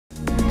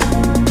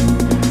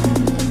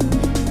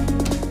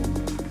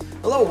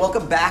Hello,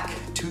 welcome back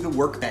to the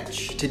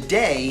workbench.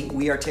 Today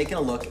we are taking a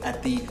look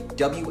at the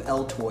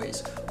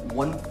WLTOYS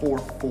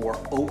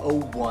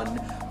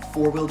 144001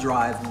 four-wheel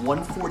drive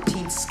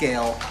 1/14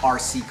 scale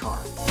RC car.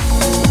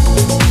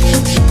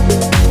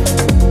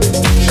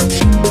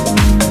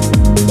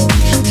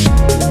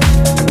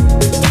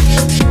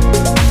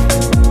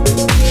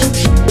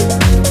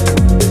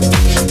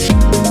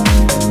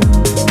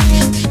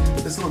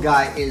 This little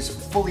guy is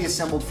fully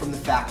assembled from the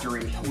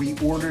factory. We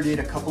ordered it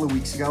a couple of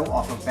weeks ago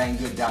off of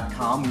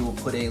banggood.com. We will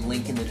put a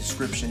link in the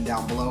description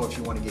down below if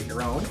you want to get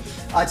your own.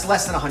 It's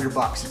less than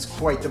 $100. It's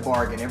quite the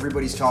bargain.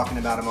 Everybody's talking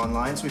about them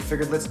online, so we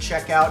figured let's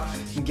check out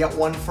and get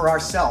one for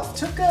ourselves.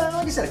 Took,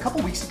 like I said, a couple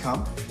weeks to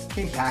come.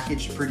 Came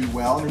packaged pretty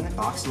well. I mean, the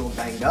box is a little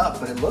banged up,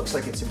 but it looks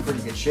like it's in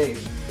pretty good shape.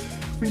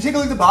 When you take a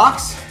look at the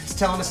box, it's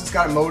telling us it's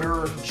got a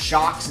motor,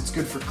 shocks, it's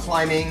good for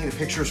climbing, the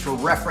picture's for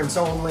reference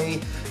only.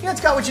 You know,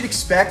 it's got what you'd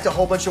expect, a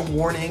whole bunch of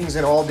warnings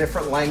in all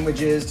different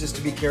languages, just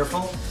to be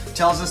careful.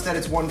 Tells us that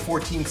it's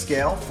 1/14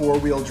 scale,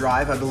 four-wheel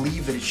drive. I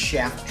believe that it's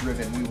shaft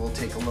driven. We will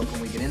take a look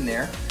when we get in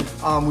there.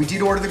 We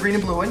did order the green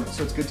and blue one,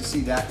 so it's good to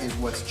see that is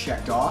what's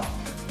checked off.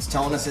 It's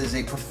telling us it is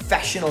a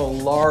professional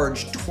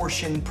large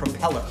torsion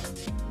propeller.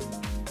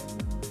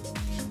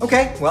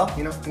 Okay, well,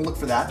 you know, we'll look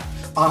for that.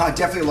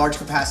 Definitely a large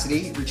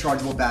capacity,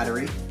 rechargeable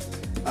battery,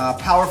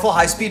 powerful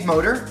high-speed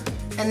motor,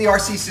 and the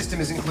RC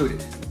system is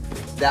included.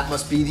 That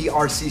must be the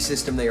RC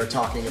system they are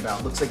talking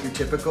about. Looks like your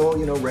typical,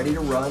 you know, ready to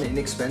run,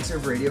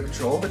 inexpensive radio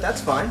control, but that's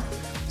fine.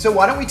 So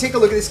why don't we take a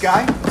look at this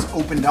guy? It's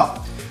opened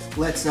up.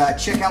 Let's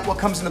check out what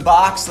comes in the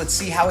box. Let's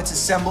see how it's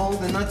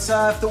assembled, and let's,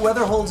 if the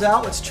weather holds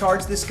out, let's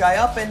charge this guy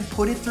up and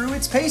put it through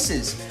its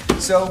paces.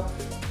 So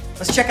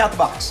let's check out the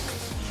box.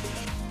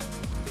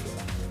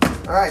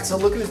 All right, so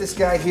looking at this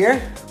guy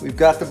here, we've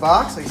got the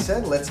box. Like I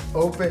said, let's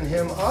open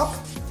him up.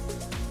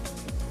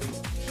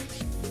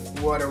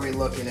 What are we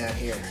looking at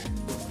here?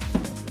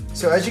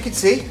 So as you can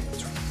see,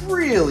 it's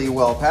really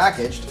well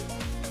packaged.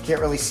 Can't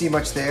really see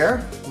much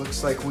there.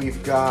 Looks like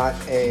we've got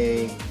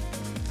a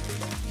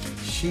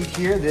sheet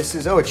here. This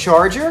is, a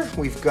charger.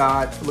 We've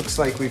got, looks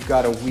like we've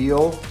got a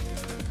wheel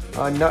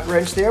nut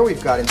wrench there.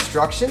 We've got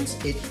instructions.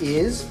 It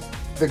is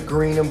the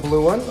green and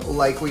blue one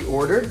like we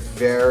ordered.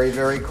 Very,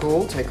 very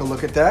cool. Take a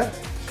look at that.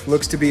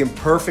 Looks to be in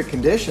perfect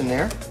condition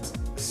there.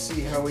 Let's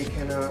see how we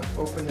can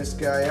open this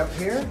guy up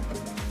here.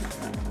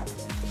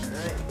 All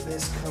right,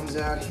 this comes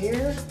out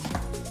here.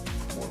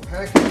 More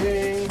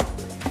packaging.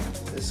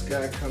 This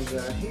guy comes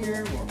out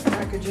here. More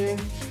packaging.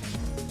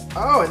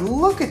 Oh, and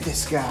look at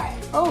this guy.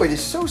 Oh, it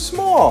is so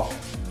small.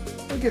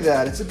 Look at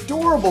that. It's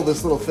adorable,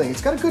 this little thing.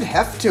 It's got a good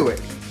heft to it.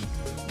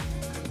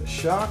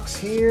 Shocks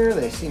here,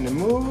 they seem to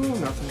move,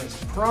 nothing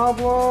is a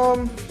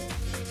problem.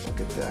 Look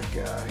at that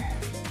guy.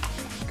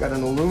 Got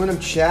an aluminum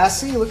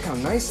chassis, look how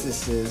nice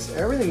this is.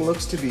 Everything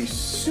looks to be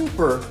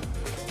super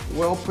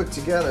well put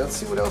together. Let's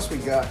see what else we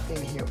got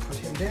in here. Put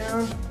him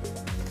down.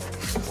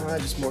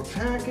 Just more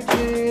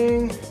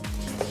packaging.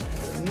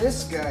 And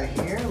this guy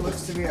here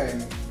looks to be, I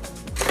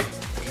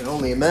can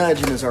only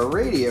imagine, is our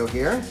radio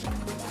here.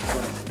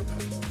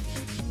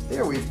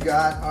 There we've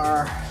got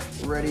our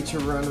ready to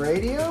run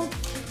radio.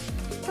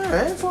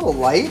 Alright, it's a little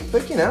light,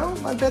 but you know,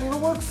 I bet it'll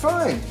work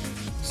fine.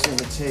 So I'm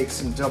going to take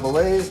some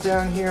AA's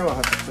down here. We'll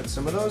have to put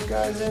some of those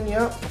guys in.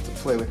 Yep, have to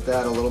play with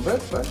that a little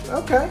bit, but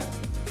okay.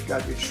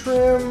 Got your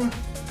trim.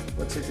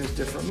 Looks like there's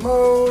different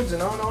modes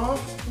and on off.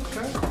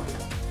 Okay.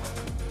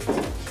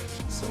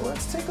 So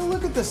let's take a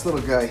look at this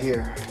little guy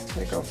here.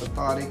 Take off the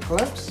body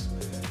clips.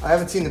 I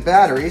haven't seen the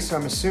battery, so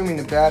I'm assuming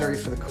the battery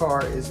for the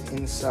car is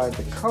inside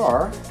the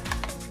car.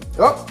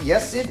 Oh,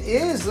 yes it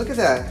is. Look at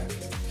that.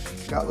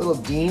 Got little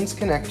Dean's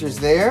connectors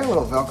there, a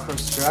little Velcro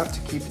strap to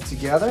keep it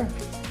together.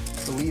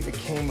 I believe it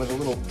came with a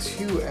little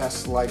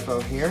 2S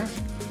LiPo here.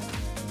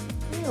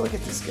 Yeah, look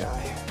at this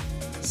guy.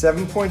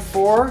 7.4,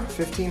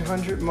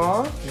 1500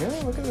 mAh. Yeah,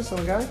 look at this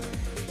little guy.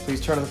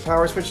 Please turn on the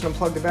power switch and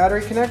unplug the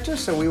battery connector,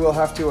 so we will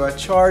have to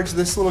charge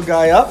this little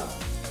guy up.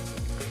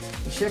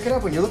 And check it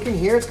out, when you're looking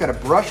here, it's got a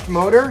brushed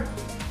motor.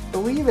 I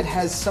believe it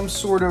has some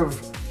sort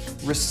of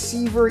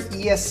receiver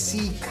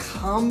ESC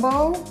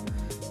combo.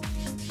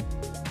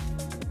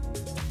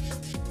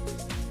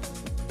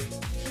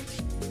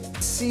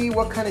 See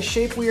what kind of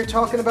shape we are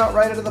talking about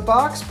right out of the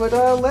box, but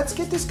let's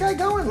get this guy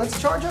going. Let's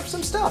charge up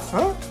some stuff,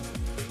 huh?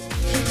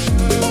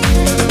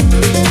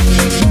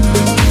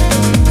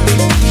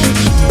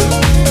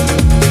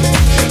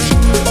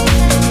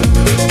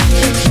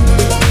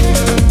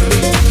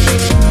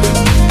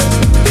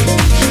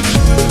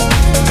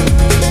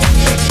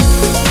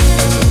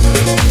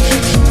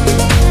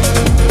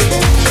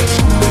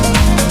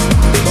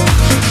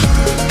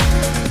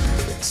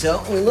 So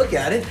when we look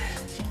at it,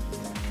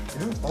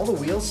 all the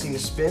wheels seem to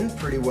spin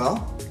pretty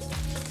well.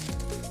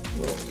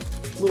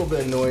 Little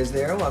bit of noise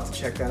there. We'll have to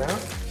check that out.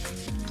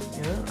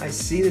 I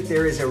see that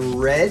there is a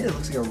red. It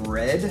looks like a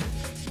red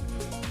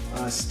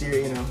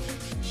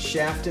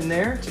shaft in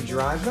there to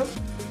drive them.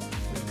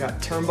 We've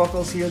got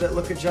turnbuckles here that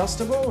look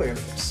adjustable. We have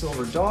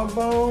silver dog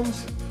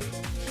bones.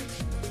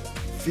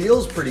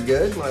 Feels pretty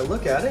good when I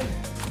look at it.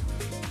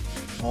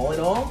 All in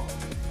all,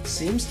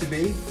 seems to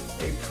be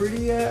a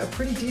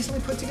pretty decently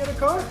put together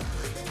car.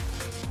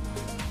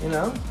 You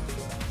know,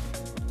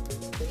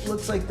 it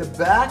looks like the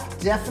back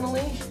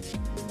definitely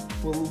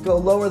will go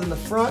lower than the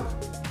front,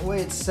 the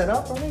way it's set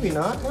up, or maybe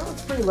not. No,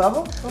 it's pretty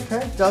level.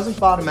 Okay, doesn't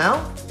bottom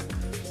out.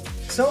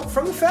 So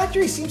from the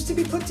factory, seems to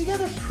be put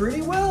together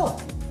pretty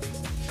well.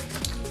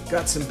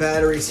 Got some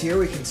batteries here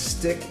we can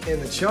stick in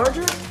the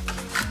charger.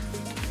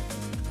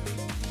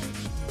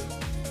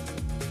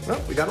 Oh,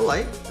 we got a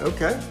light.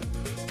 Okay.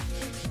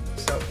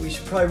 So we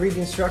should probably read the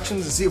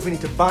instructions and see if we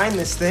need to bind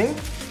this thing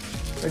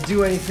or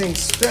do anything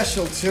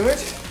special to it.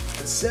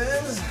 It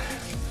says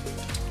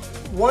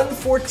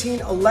 114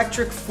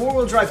 electric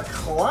 4-wheel drive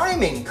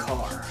climbing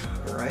car.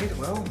 All right,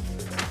 well,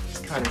 it's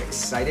kind of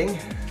exciting.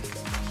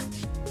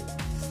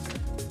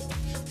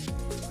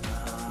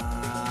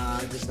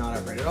 It does not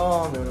operate at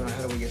all. No,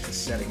 how do we get this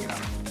setting up?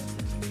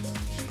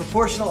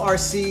 Proportional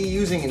RC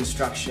using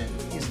instruction.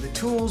 These are the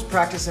tools,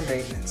 practice, and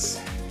maintenance.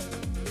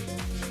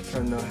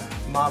 Turn the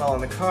model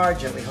on the car,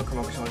 gently hook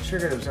remote control and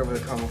trigger to observe where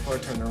the car will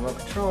forward, turn the remote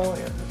control.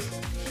 Yeah,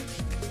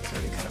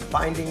 any kind of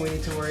binding we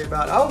need to worry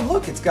about. Oh,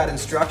 look, it's got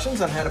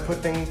instructions on how to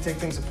take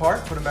things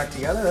apart, put them back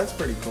together. That's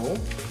pretty cool.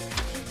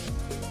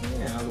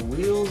 Yeah, how the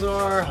wheels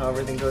are, how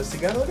everything goes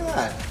together. Look at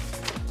that.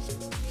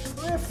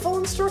 We have a full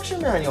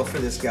instruction manual for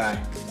this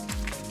guy.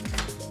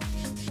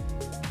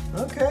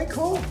 Okay,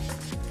 cool.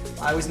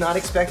 I was not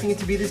expecting it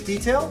to be this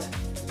detailed.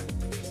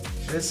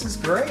 This is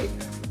great.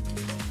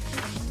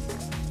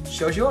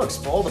 Shows you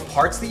all the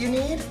parts that you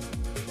need.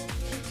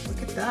 Look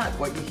at that,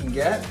 what you can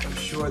get. I'm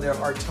sure there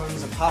are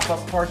tons of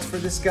pop-up parts for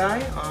this guy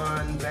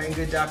on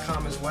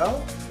banggood.com as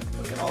well.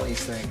 Look at all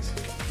these things.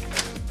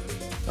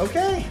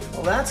 Okay,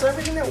 well that's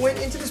everything that went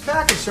into this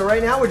package. So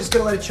right now we're just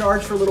gonna let it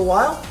charge for a little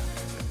while.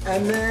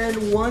 And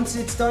then once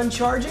it's done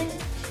charging,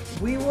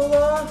 we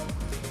will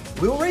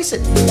race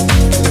it.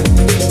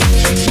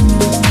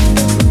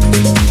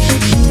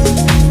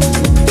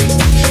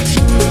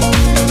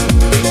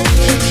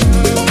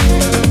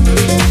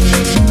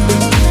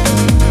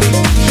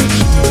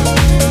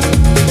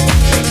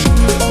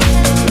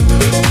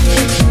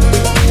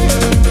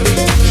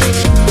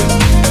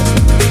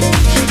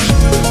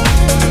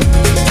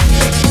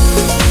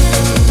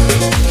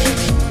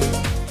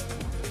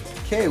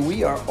 Okay,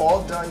 we are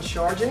all done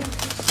charging.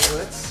 So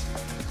let's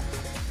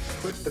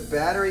put the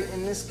battery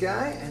in this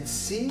guy and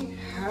see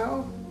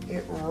how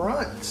it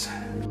runs.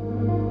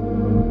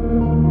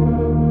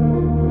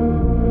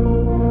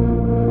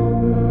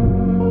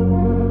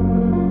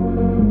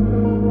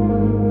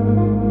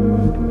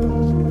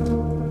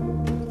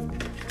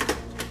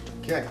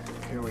 Okay,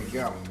 here we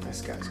go.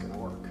 This guy's gonna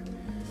work.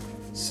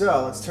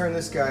 So let's turn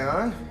this guy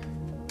on.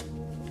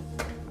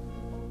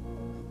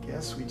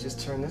 Guess we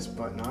just turn this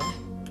button on.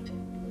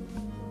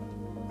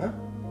 Huh?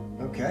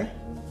 Okay.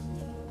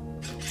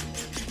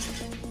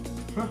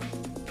 Huh.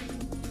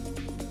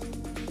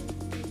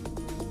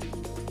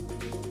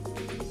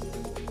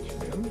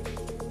 Trim.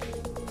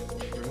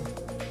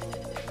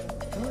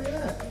 Oh, look at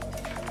that.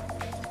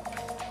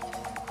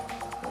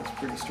 That's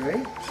pretty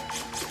straight.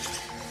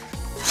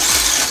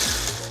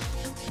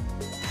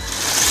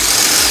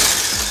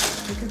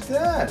 Look at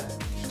that.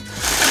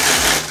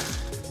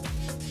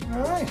 All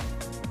right.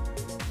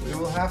 We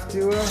will have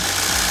to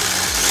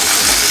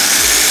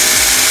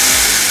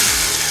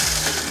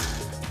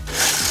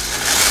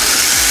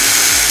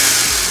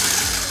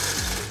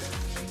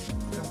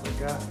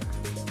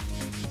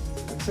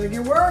looks like it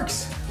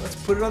works. Let's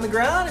put it on the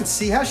ground and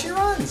see how she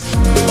runs.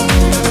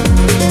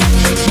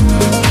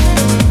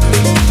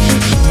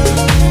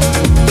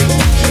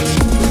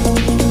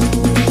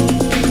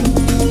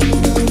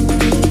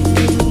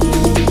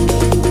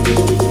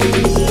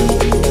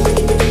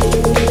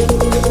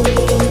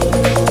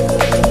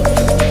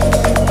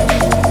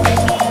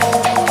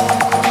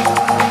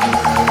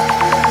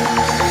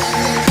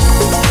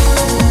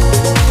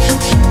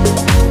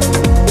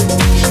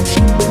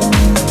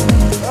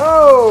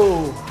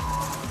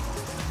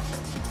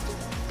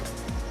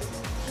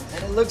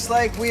 Looks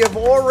like we have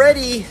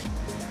already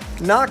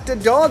knocked a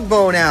dog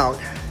bone out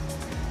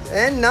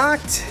and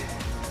knocked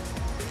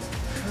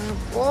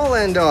a ball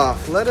end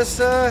off. Let's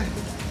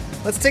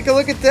take a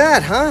look at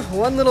that, huh?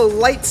 One little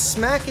light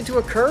smack into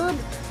a curb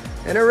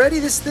and already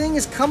this thing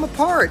has come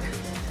apart.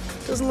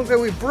 Doesn't look like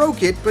we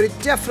broke it, but it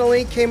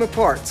definitely came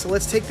apart. So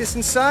let's take this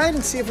inside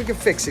and see if we can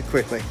fix it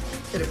quickly.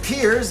 It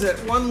appears that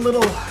one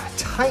little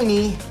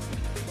tiny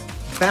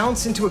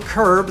bounce into a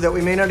curb that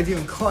we may not have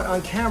even caught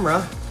on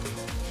camera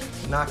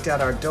knocked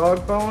out our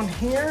dog bone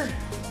here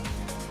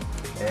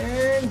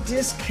and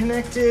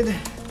disconnected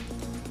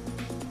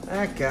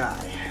that guy.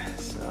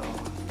 So,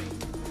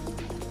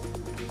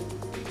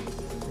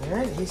 all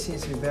right, he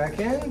seems to be back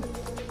in.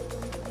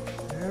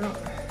 Yeah.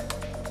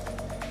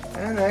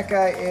 And that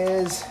guy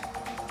is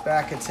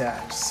back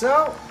attached.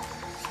 So,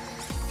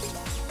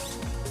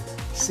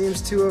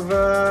 seems to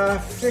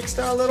have fixed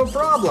our little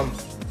problem.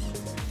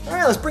 All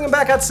right, let's bring him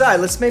back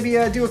outside. Let's maybe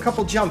do a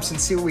couple jumps and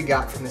see what we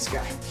got from this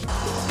guy.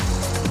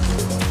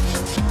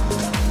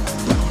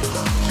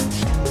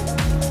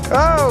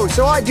 Oh,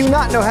 so I do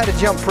not know how to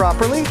jump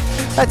properly.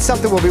 That's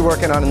something we'll be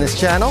working on in this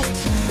channel.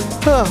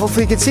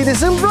 Hopefully you can see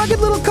this rugged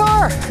little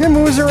car. It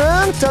moves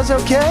around, it does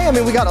okay. I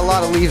mean, we got a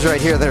lot of leaves right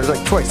here that are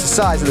like twice the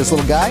size of this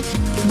little guy,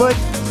 but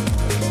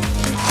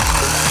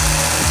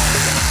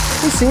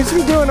he seems to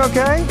be doing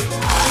okay.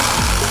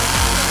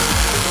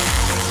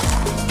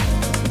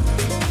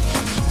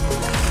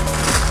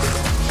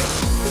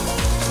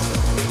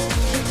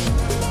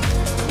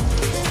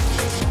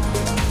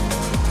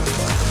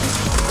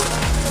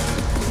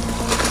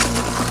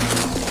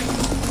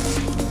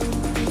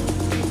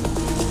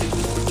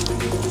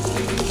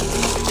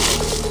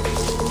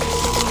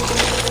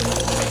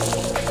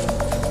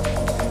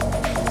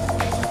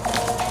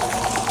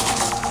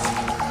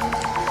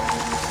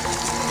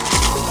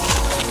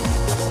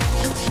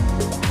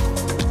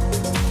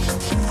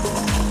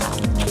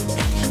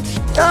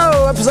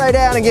 Oh, upside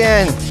down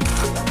again.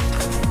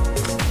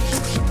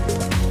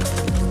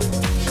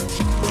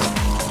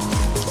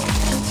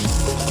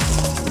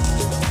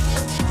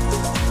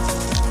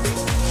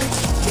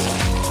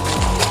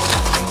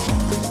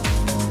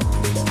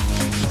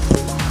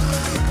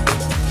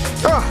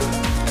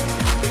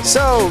 Oh,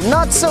 so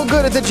not so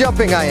good at the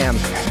jumping I am.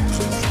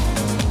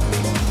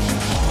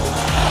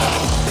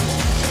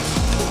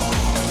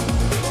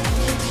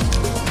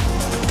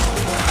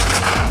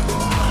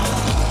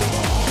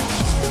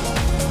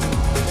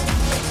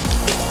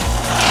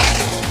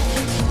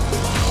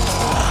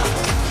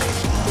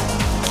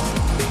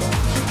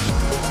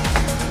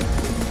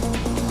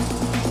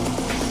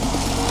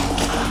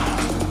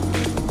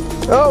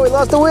 Oh, we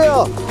lost the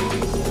wheel.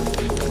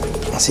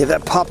 Let's see if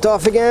that popped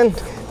off again.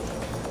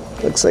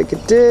 Looks like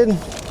it did.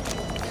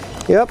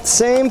 Yep,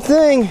 same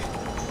thing.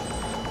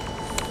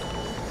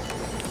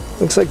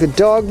 Looks like the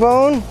dog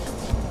bone.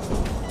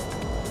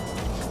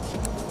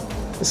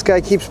 This guy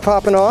keeps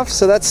popping off,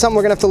 so that's something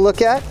we're gonna have to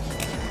look at.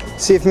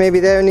 See if maybe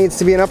there needs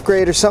to be an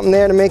upgrade or something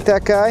there to make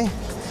that guy.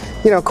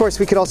 You know, of course,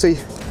 we could also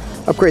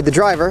upgrade the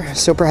driver,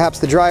 so perhaps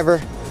the driver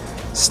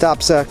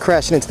stops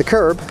crashing into the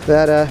curb.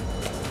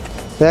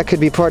 That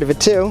could be part of it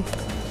too.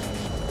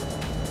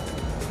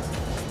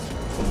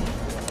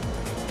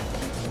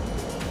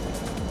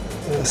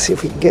 Let's see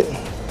if we can get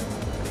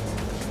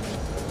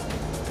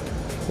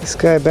this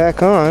guy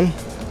back on.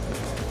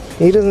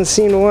 He doesn't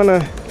seem to want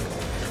to.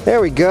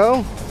 There we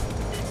go.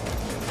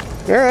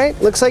 All right,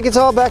 looks like it's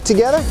all back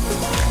together.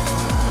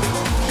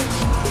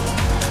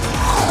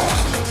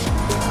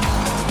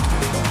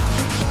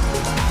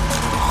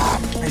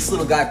 This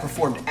little guy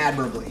performed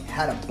admirably,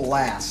 had a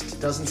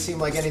blast. Doesn't seem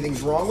like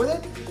anything's wrong with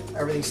it.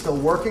 Everything's still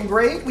working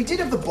great. We did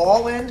have the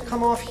ball end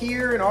come off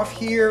here and off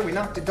here. We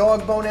knocked the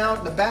dog bone out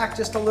in the back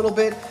just a little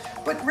bit,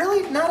 but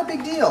really not a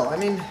big deal. I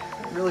mean,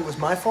 it really was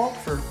my fault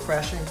for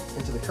crashing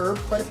into the curb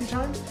quite a few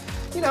times.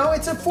 You know,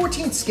 it's a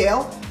 14th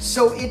scale,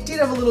 so it did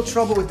have a little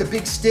trouble with the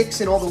big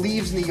sticks and all the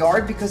leaves in the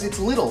yard because it's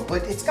little,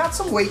 but it's got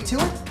some weight to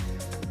it.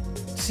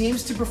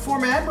 Seems to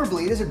perform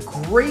admirably. It is a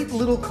great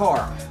little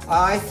car.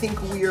 I think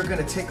we are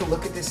going to take a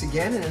look at this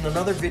again, and in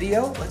another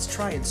video, let's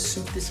try and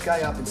suit this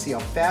guy up and see how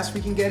fast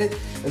we can get it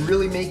and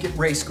really make it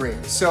race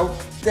grade. So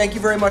thank you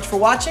very much for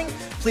watching.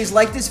 Please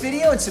like this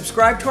video and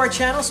subscribe to our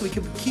channel so we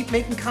can keep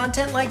making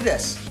content like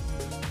this.